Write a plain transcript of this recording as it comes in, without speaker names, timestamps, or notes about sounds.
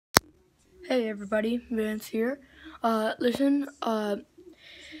Hey everybody, Vance here. Listen,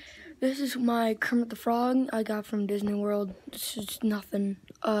 this is my Kermit the Frog I got from Disney World. This is nothing.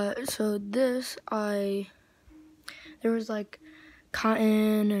 There was like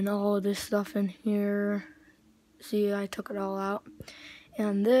cotton and all of this stuff in here. See, I took it all out.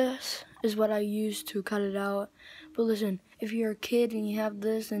 And this is what I used to cut it out. But listen, if you're a kid and you have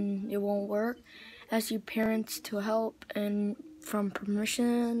this and it won't work, ask your parents to help and from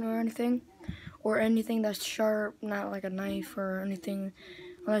permission or anything that's sharp, not like a knife or anything,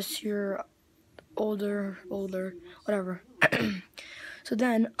 unless you're older, whatever. So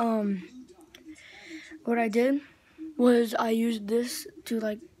then, what I did was I used this to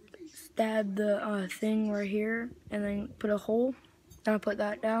like stab the thing right here and then put a hole. Then I put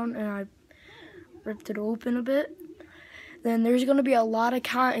that down and I ripped it open a bit. Then there's gonna be a lot of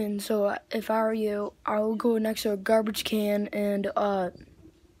cotton, so if I were you, I would go next to a garbage can and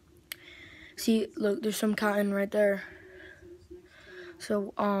see, look, there's some cotton right there.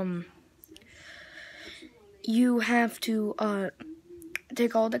 So you have to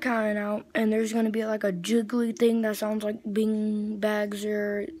take all the cotton out, and there's gonna be like a jiggly thing that sounds like bean bags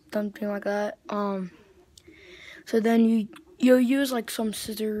or something like that. So then you'll use like some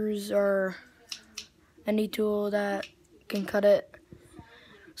scissors or any tool that can cut it.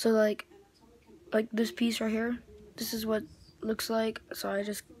 So like this piece right here, this is what it looks like. So I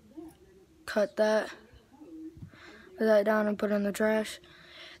just cut that, put that down and put it in the trash.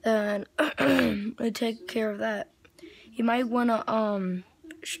 Then I take care of that. You might wanna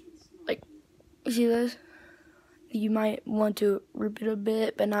like, you see this? You might want to rip it a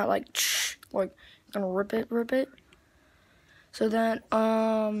bit, but not like gonna rip it. So then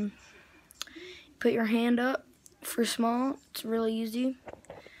put your hand up for small. It's really easy.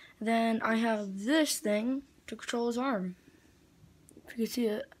 Then I have this thing to control his arm. If you can see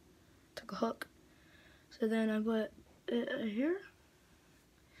it, it's like a hook. So then I put it here.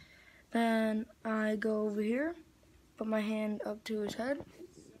 Then I go over here, put my hand up to his head.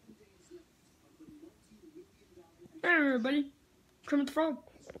 Hey everybody, Kermit the Frog.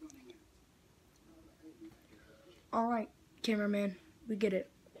 Alright, cameraman, we get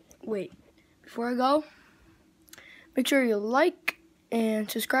it. Wait, before I go, make sure you like and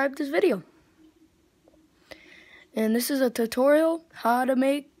subscribe to this video. And this is a tutorial how to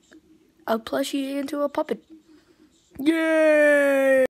make a plushie into a puppet. Yay!